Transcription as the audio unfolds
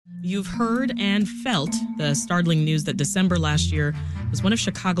You've heard and felt the startling news that December last year was one of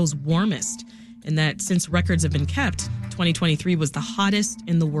Chicago's warmest, and that since records have been kept, 2023 was the hottest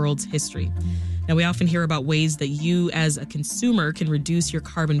in the world's history. Now, we often hear about ways that you as a consumer can reduce your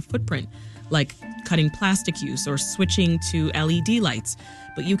carbon footprint, like cutting plastic use or switching to LED lights.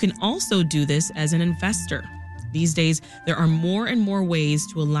 But you can also do this as an investor. These days, there are more and more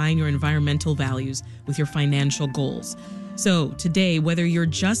ways to align your environmental values with your financial goals. So today, whether you're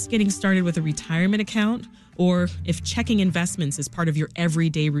just getting started with a retirement account or if checking investments is part of your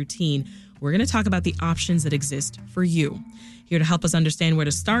everyday routine, we're going to talk about the options that exist for you. Here to help us understand where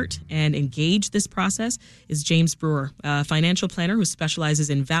to start and engage this process is James Brewer, a financial planner who specializes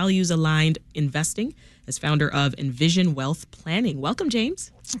in values-aligned investing as founder of Envision Wealth Planning. Welcome,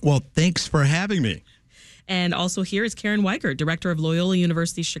 James. Well, thanks for having me. And also here is Karen Weigert, director of Loyola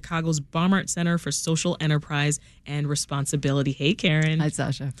University Chicago's Baumart Center for Social Enterprise and Responsibility. Hey, Karen. Hi,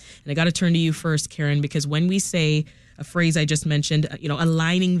 Sasha. And I got to turn to you first, Karen, because when we say a phrase I just mentioned,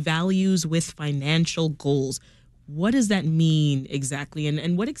 aligning values with financial goals, what does that mean exactly?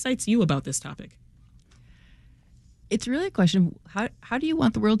 And what excites you about this topic? It's really a question, how do you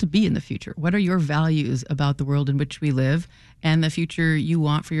want the world to be in the future? What are your values about the world in which we live and the future you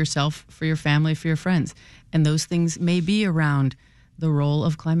want for yourself, for your family, for your friends? And those things may be around the role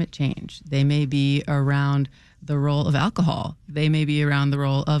of climate change. They may be around the role of alcohol. They may be around the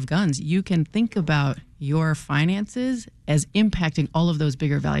role of guns. You can think about your finances as impacting all of those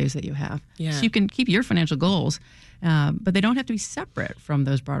bigger values that you have. Yeah. So you can keep your financial goals, but they don't have to be separate from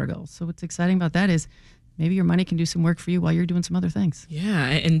those broader goals. So what's exciting about that is maybe your money can do some work for you while you're doing some other things. Yeah,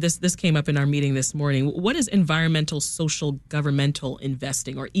 and this came up in our meeting this morning. What is environmental, social, governmental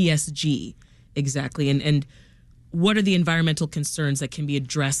investing, or ESG, exactly? And what are the environmental concerns that can be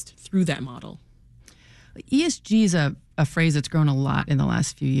addressed through that model? ESG is a phrase that's grown a lot in the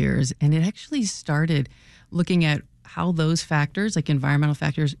last few years, and it actually started looking at how those factors, like environmental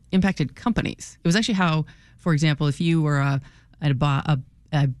factors, impacted companies. It was actually how, for example, if you were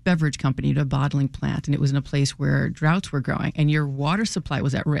a beverage company, a bottling plant, and it was in a place where droughts were growing and your water supply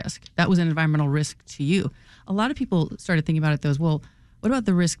was at risk, that was an environmental risk to you. A lot of people started thinking about it as, well, what about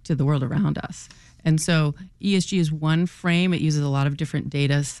the risk to the world around us? And so ESG is one frame. It uses a lot of different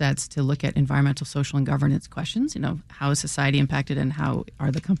data sets to look at environmental, social, and governance questions. How is society impacted and how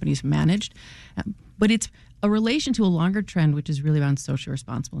are the companies managed? But it's a relation to a longer trend, which is really around socially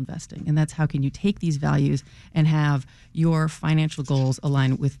responsible investing. And that's how can you take these values and have your financial goals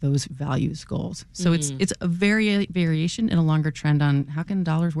align with those values goals. So it's a variation in a longer trend on how can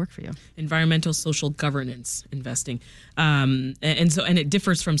dollars work for you. Environmental, social, governance investing. And it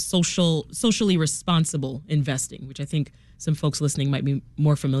differs from socially responsible investing, which I think some folks listening might be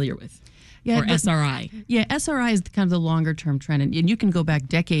more familiar with. Yeah, or SRI. Yeah, SRI is kind of the longer term trend. And you can go back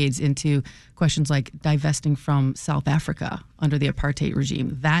decades into questions like divesting from South Africa under the apartheid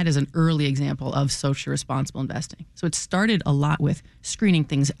regime. That is an early example of socially responsible investing. So it started a lot with screening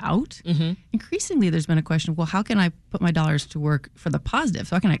things out. Mm-hmm. Increasingly, there's been a question, well, how can I put my dollars to work for the positive?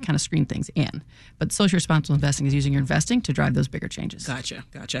 So how can I kind of screen things in? But socially responsible investing is using your investing to drive those bigger changes. Gotcha.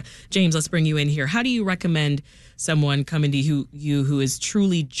 James, let's bring you in here. How do you recommend someone coming to you who is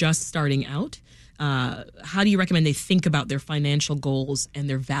truly just starting out? How do you recommend they think about their financial goals and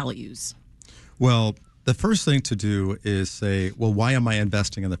their values? Well, the first thing to do is say, well, why am I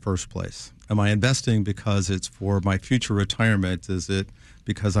investing in the first place? Am I investing because it's for my future retirement? Is it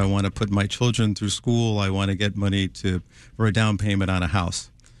because I want to put my children through school? I want to get money for a down payment on a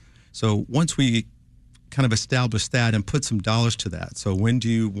house. So once we kind of establish that and put some dollars to that, so when do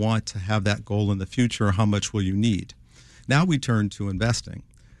you want to have that goal in the future? How much will you need? Now we turn to investing.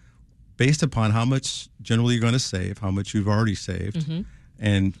 Based upon how much generally you're going to save, how much you've already saved,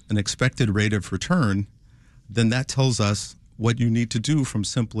 and an expected rate of return, then that tells us what you need to do from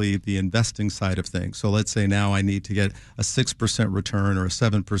simply the investing side of things. So let's say now I need to get a 6% return or a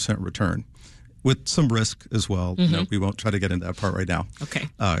 7% return with some risk as well. Mm-hmm. We won't try to get into that part right now. Okay.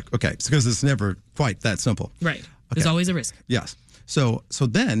 Because it's never quite that simple. Right. There's always a risk. Yes. So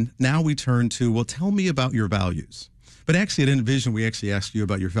then now we turn to, well, tell me about your values. But actually at Envision, we actually ask you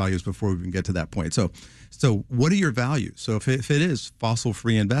about your values before we even get to that point. So what are your values? So if it is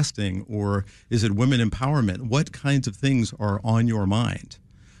fossil-free investing, or is it women empowerment, what kinds of things are on your mind?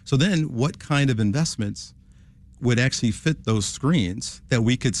 So then what kind of investments would actually fit those screens that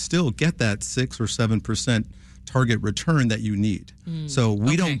we could still get that 6 or 7% target return that you need. So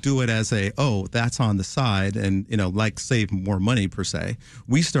we don't do it as that's on the side and, like save more money per se.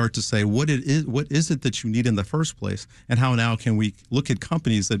 We start to say, what is it that you need in the first place? And how now can we look at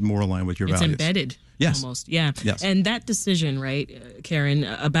companies that more align with your values? It's embedded. Yes. Almost. Yeah. Yes. And that decision, right, Karen,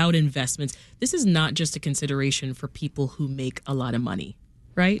 about investments, this is not just a consideration for people who make a lot of money,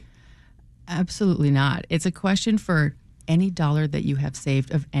 right? Absolutely not. It's a question for any dollar that you have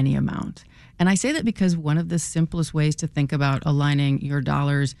saved of any amount. And I say that because one of the simplest ways to think about aligning your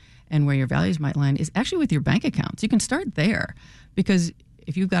dollars and where your values might line is actually with your bank accounts. You can start there because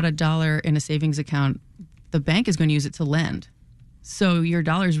if you've got $1 in a savings account, the bank is going to use it to lend. So your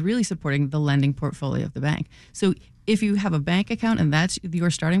dollar is really supporting the lending portfolio of the bank. So if you have a bank account and that's your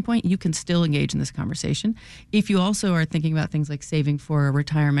starting point, you can still engage in this conversation. If you also are thinking about things like saving for a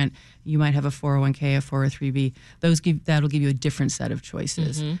retirement, you might have a 401k, a 403b. That'll give you a different set of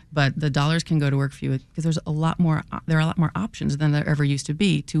choices. But the dollars can go to work for you because there are a lot more options than there ever used to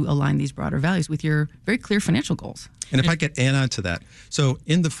be to align these broader values with your very clear financial goals. And if I could add on to that, so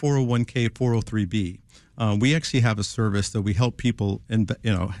in the 401k, 403b, we actually have a service that we help people,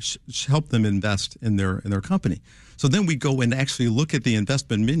 help them invest in their company. So then we go and actually look at the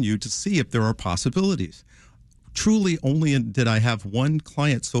investment menu to see if there are possibilities. Truly, only did I have one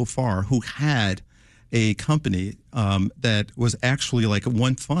client so far who had a company that was actually like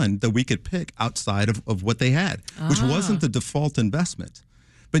one fund that we could pick outside of what they had, which wasn't the default investment.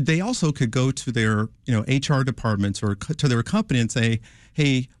 But they also could go to their HR departments or to their company and say,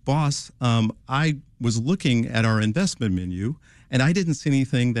 hey, boss, I was looking at our investment menu and I didn't see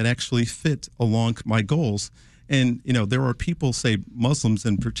anything that actually fit along my goals. And, there are people, say Muslims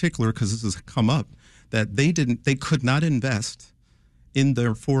in particular, because this has come up, that they could not invest in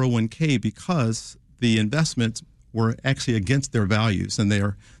their 401k because the investments were actually against their values and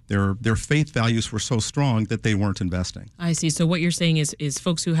their faith values were so strong that they weren't investing. I see. So what you're saying is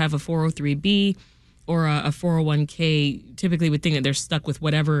folks who have a 403b or a 401k typically would think that they're stuck with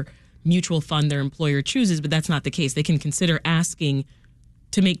whatever mutual fund their employer chooses, but that's not the case. They can consider asking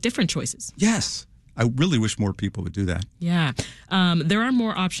to make different choices. Yes. I really wish more people would do that. Yeah. There are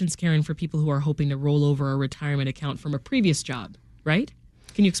more options, Karen, for people who are hoping to roll over a retirement account from a previous job, right?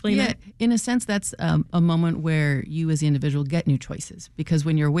 Can you explain that? Yeah, in a sense, that's a moment where you as the individual get new choices because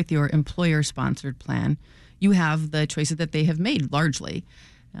when you're with your employer-sponsored plan, you have the choices that they have made largely.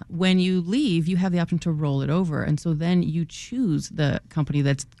 When you leave, you have the option to roll it over. And so then you choose the company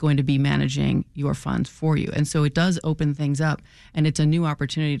that's going to be managing your funds for you. And so it does open things up. And it's a new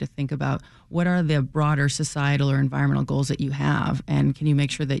opportunity to think about what are the broader societal or environmental goals that you have? And can you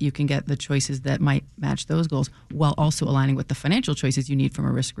make sure that you can get the choices that might match those goals while also aligning with the financial choices you need from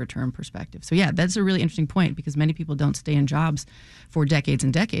a risk return perspective? So yeah, that's a really interesting point because many people don't stay in jobs for decades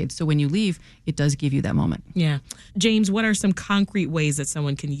and decades. So when you leave, it does give you that moment. Yeah. James, what are some concrete ways that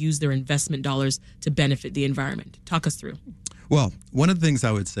someone can use their investment dollars to benefit the environment? Talk us through. Well, one of the things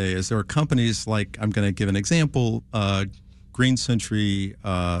I would say is there are companies like, I'm going to give an example, Green Century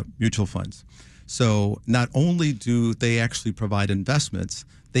mutual funds. So not only do they actually provide investments,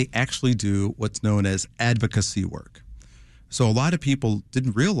 they actually do what's known as advocacy work. So a lot of people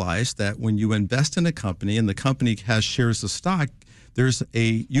didn't realize that when you invest in a company and the company has shares of stock,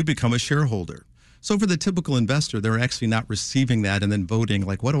 you become a shareholder. So for the typical investor, they're actually not receiving that and then voting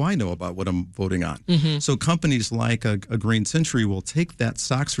like, what do I know about what I'm voting on? So companies like a Green Century will take that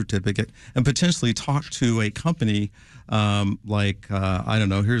stock certificate and potentially talk to a company I don't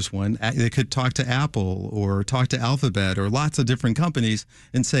know, here's one. They could talk to Apple or talk to Alphabet or lots of different companies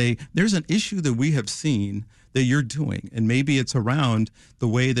and say, there's an issue that we have seen that you're doing. And maybe it's around the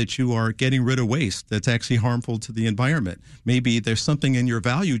way that you are getting rid of waste that's actually harmful to the environment. Maybe there's something in your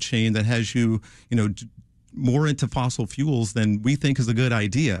value chain that has you, more into fossil fuels than we think is a good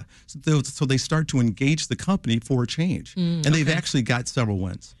idea. So they start to engage the company for change. And they've actually got several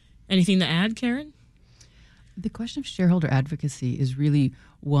wins. Anything to add, Karen? The question of shareholder advocacy is really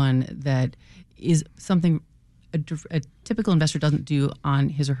one that is something a typical investor doesn't do on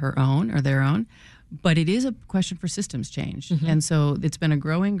his or her own or their own, but it is a question for systems change. And so it's been a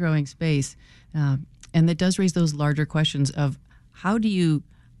growing space, and it does raise those larger questions of how do you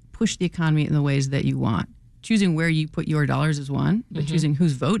push the economy in the ways that you want. Choosing where you put your dollars is one, but choosing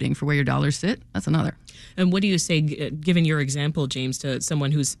who's voting for where your dollars sit, that's another. And what do you say, given your example, James, to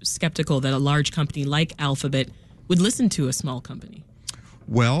someone who's skeptical that a large company like Alphabet would listen to a small company?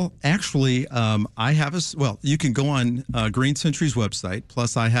 Well, actually, you can go on Green Century's website.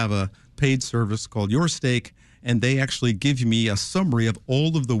 Plus, I have a paid service called Your Stake, and they actually give me a summary of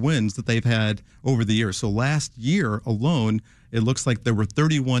all of the wins that they've had over the years. So last year alone, it looks like there were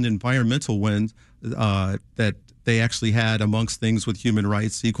 31 environmental wins that they actually had amongst things with human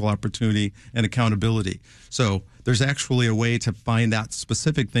rights, equal opportunity, and accountability. So there's actually a way to find that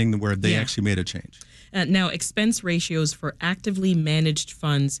specific thing where they actually made a change. Now, expense ratios for actively managed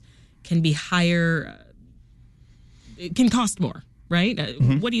funds can be higher, it can cost more, right?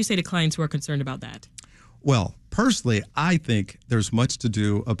 What do you say to clients who are concerned about that? Well, personally, I think there's much to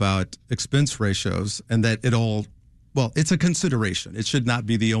do about expense ratios and that it's a consideration. It should not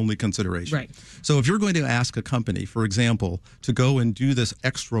be the only consideration. Right. So if you're going to ask a company, for example, to go and do this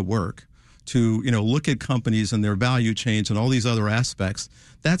extra work, to look at companies and their value chains and all these other aspects,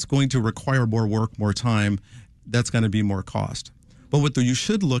 that's going to require more work, more time. That's going to be more cost. But what you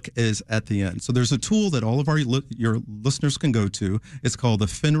should look is at the end. So there's a tool that all of your listeners can go to. It's called the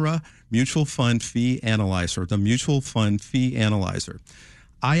FINRA Mutual Fund Fee Analyzer, the Mutual Fund Fee Analyzer.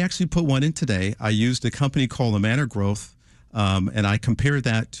 I actually put one in today. I used a company called Amana Growth, and I compared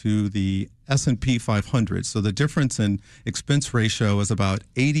that to the S&P 500. So the difference in expense ratio is about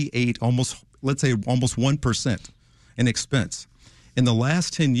 88, almost 1% in expense. In the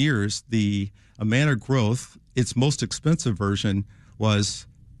last 10 years, the Amana Growth, its most expensive version, was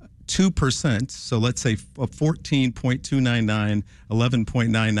 2%. So let's say a 14.299,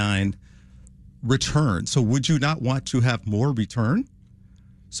 11.99 return. So would you not want to have more return?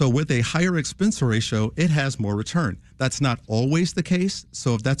 So with a higher expense ratio, it has more return. That's not always the case.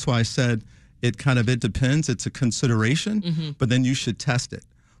 So that's why I said it depends. It's a consideration, but then you should test it.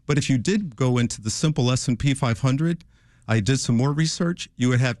 But if you did go into the simple S&P 500, I did some more research, you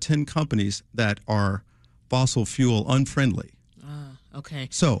would have 10 companies that are fossil fuel unfriendly. Okay.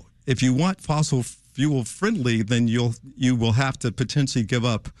 So if you want fossil fuel friendly, then you will have to potentially give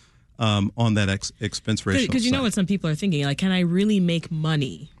up on that expense ratio. Because you know what some people are thinking, like, can I really make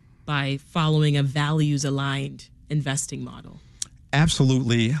money by following a values-aligned investing model?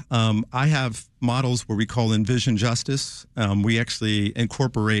 Absolutely. I have models where we call Envision Justice. We actually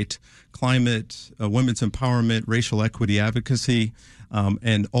incorporate climate, women's empowerment, racial equity advocacy,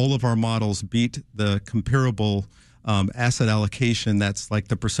 and all of our models beat the comparable asset allocation that's like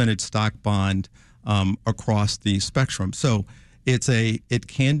the percentage stock bond across the spectrum. So it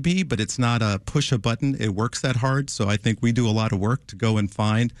can be, but it's not a push a button. It works that hard. So I think we do a lot of work to go and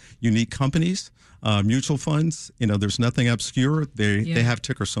find unique companies. Mutual funds, there's nothing obscure. They have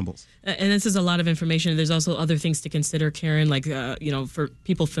ticker symbols. And this is a lot of information. There's also other things to consider, Karen, like, for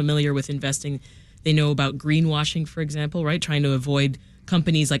people familiar with investing, they know about greenwashing, for example, right? Trying to avoid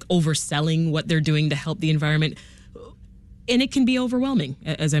companies like overselling what they're doing to help the environment. And it can be overwhelming,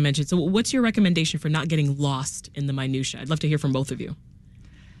 as I mentioned. So what's your recommendation for not getting lost in the minutia? I'd love to hear from both of you.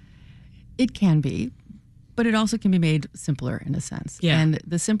 It can be, but it also can be made simpler in a sense. Yeah. And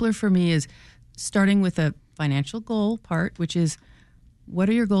the simpler for me is starting with a financial goal part, which is what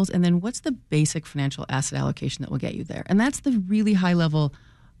are your goals? And then what's the basic financial asset allocation that will get you there? And that's the really high level.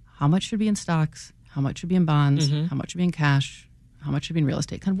 How much should be in stocks? How much should be in bonds? How much should be in cash? How much should be in real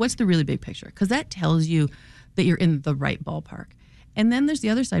estate? Kind of what's the really big picture? Because that tells you that you're in the right ballpark. And then there's the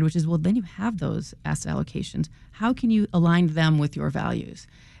other side, which is, well, then you have those asset allocations. How can you align them with your values?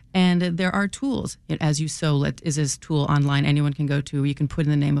 And there are tools, as you sow, is this tool online anyone can go to. You can put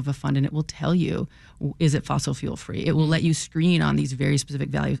in the name of a fund and it will tell you, is it fossil fuel free? It will let you screen on these very specific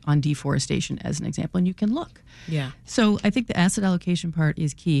values, on deforestation as an example, and you can look. Yeah. So I think the asset allocation part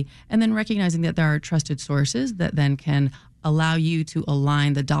is key. And then recognizing that there are trusted sources that then can allow you to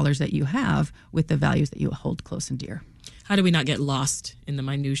align the dollars that you have with the values that you hold close and dear. How do we not get lost in the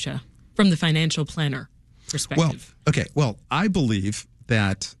minutia from the financial planner perspective? Well, I believe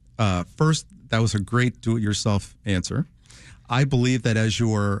that first, that was a great do-it-yourself answer. I believe that as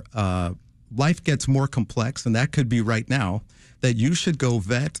your life gets more complex, and that could be right now, that you should go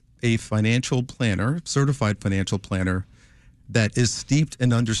vet a financial planner, certified financial planner, that is steeped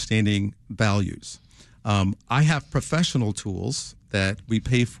in understanding values. I have professional tools that we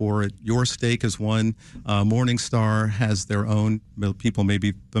pay for. Your Stake is one. Morningstar has their own. People may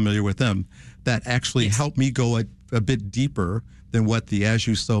be familiar with them. That actually help me go a bit deeper than what the As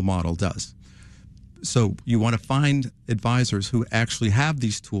You Sow model does. So you want to find advisors who actually have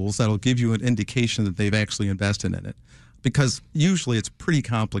these tools that'll give you an indication that they've actually invested in it. Because usually it's pretty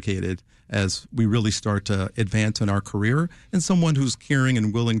complicated as we really start to advance in our career, and someone who's caring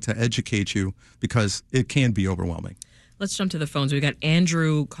and willing to educate you, because it can be overwhelming. Let's jump to the phones. We got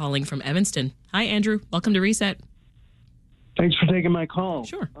Andrew calling from Evanston. Hi, Andrew. Welcome to Reset. Thanks for taking my call.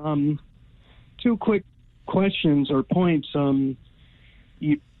 Sure. Two quick questions or points.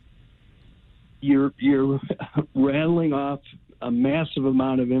 You're rattling off a massive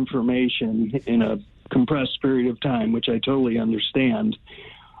amount of information in a compressed period of time, which I totally understand.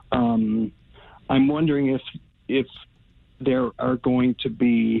 I'm wondering if there are going to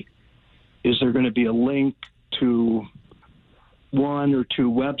be, is there going to be a link to one or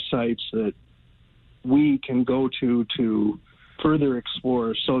two websites that we can go to further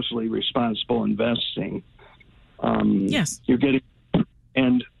explore socially responsible investing? Yes. You're getting,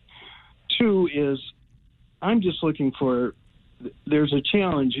 and two is, I'm just looking for, there's a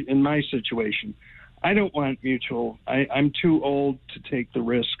challenge in my situation. I don't want mutual. I'm too old to take the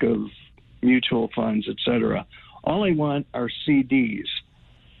risk of mutual funds, et cetera. All I want are CDs.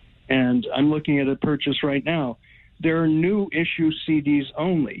 And I'm looking at a purchase right now. There are new issue CDs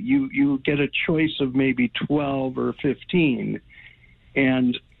only. You get a choice of maybe 12 or 15.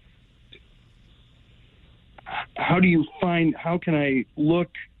 And how can I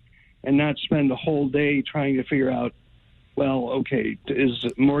look and not spend a whole day trying to figure out, well, okay, is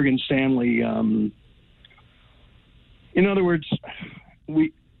Morgan Stanley, in other words,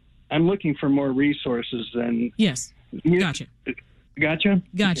 I'm looking for more resources than... Yes, gotcha. Gotcha,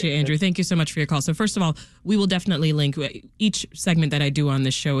 Andrew. Thank you so much for your call. So first of all, we will definitely link, each segment that I do on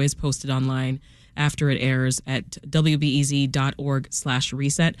this show is posted online after it airs at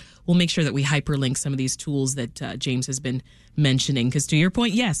wbez.org/reset. We'll make sure that we hyperlink some of these tools that James has been mentioning, because to your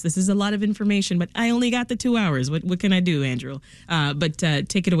point, yes, this is a lot of information, but I only got the 2 hours. What can I do, Andrew? But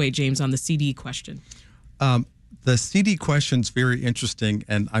take it away, James, on the CD question. The CD question's very interesting,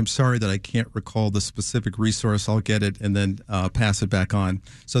 and I'm sorry that I can't recall the specific resource. I'll get it and then pass it back on.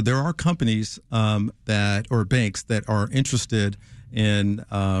 So there are companies or banks that are interested in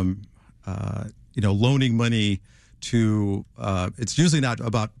loaning money to. It's usually not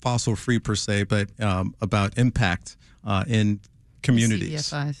about fossil free per se, but about impact in communities.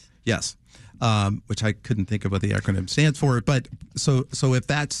 CDFIs. Yes, which I couldn't think of what the acronym stands for. But so if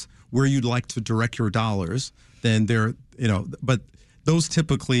that's where you'd like to direct your dollars, then but those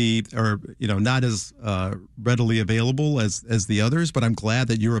typically are, not as readily available as the others. But I'm glad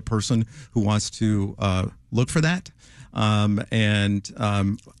that you're a person who wants to look for that. I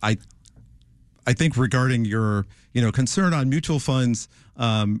think regarding your, concern on mutual funds,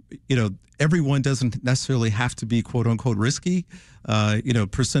 everyone doesn't necessarily have to be quote unquote risky.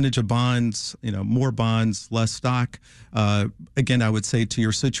 Percentage of bonds, more bonds, less stock. Again, I would say to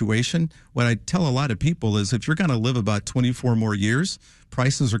your situation, what I tell a lot of people is if you're going to live about 24 more years,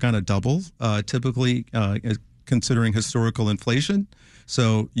 prices are going to double, typically considering historical inflation.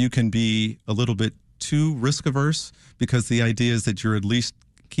 So you can be a little bit too risk averse because the idea is that you're at least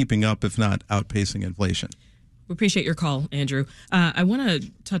keeping up, if not outpacing inflation. We appreciate your call, Andrew. I want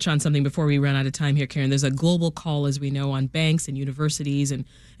to touch on something before we run out of time here, Karen. There's a global call, as we know, on banks and universities and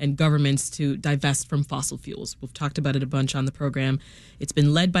governments to divest from fossil fuels. We've talked about it a bunch on the program. It's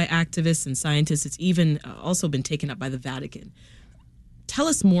been led by activists and scientists. It's even also been taken up by the Vatican. Tell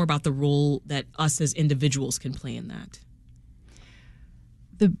us more about the role that us as individuals can play in that.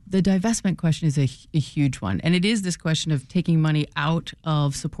 The divestment question is a huge one. And it is this question of taking money out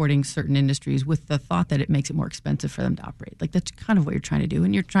of supporting certain industries with the thought that it makes it more expensive for them to operate. Like, that's kind of what you're trying to do.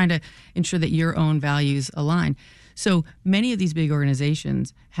 And you're trying to ensure that your own values align. So many of these big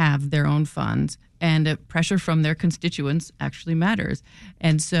organizations have their own funds, and pressure from their constituents actually matters.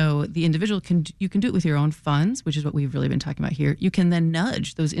 And so the individual you can do it with your own funds, which is what we've really been talking about here. You can then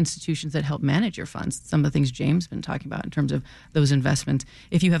nudge those institutions that help manage your funds. Some of the things James has been talking about in terms of those investments.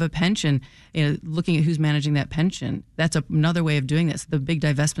 If you have a pension, looking at who's managing that pension, that's another way of doing this. The big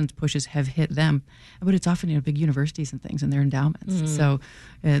divestment pushes have hit them, but it's often big universities and things and their endowments. Mm-hmm. So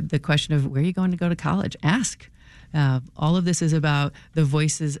the question of where are you going to go to college? Ask. All of this is about the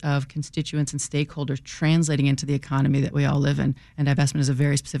voices of constituents and stakeholders translating into the economy that we all live in. And divestment is a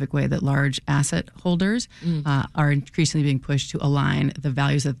very specific way that large asset holders are increasingly being pushed to align the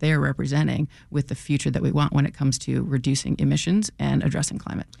values that they're representing with the future that we want when it comes to reducing emissions and addressing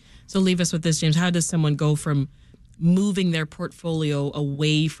climate. So leave us with this, James. How does someone go from moving their portfolio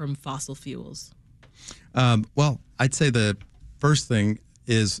away from fossil fuels? Well, I'd say the first thing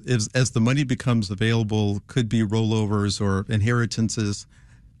is as the money becomes available, could be rollovers or inheritances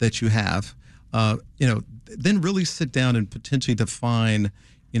that you have, then really sit down and potentially define,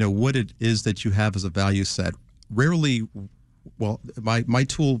 what it is that you have as a value set. Rarely, my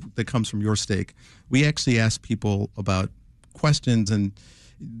tool that comes from Your Stake, we actually ask people about questions, and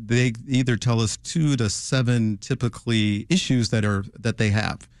they either tell us 2 to 7 typically issues that they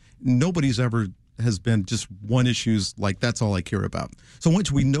have. Nobody's ever has been just one issue's like, that's all I care about. So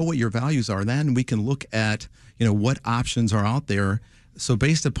once we know what your values are, then we can look at, what options are out there So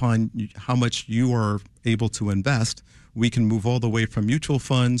based upon how much you are able to invest, we can move all the way from mutual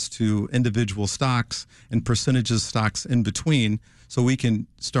funds to individual stocks and percentages stocks in between. So we can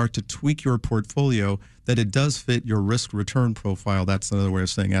start to tweak your portfolio that it does fit your risk return profile. That's another way of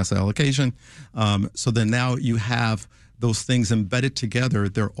saying asset allocation. So then now you have those things embedded together.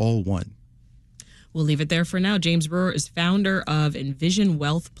 They're all one. We'll leave it there for now. James Brewer is founder of Envision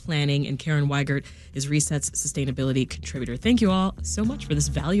Wealth Planning, and Karen Weigert is Reset's sustainability contributor. Thank you all so much for this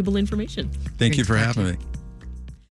valuable information. Thank you for having me.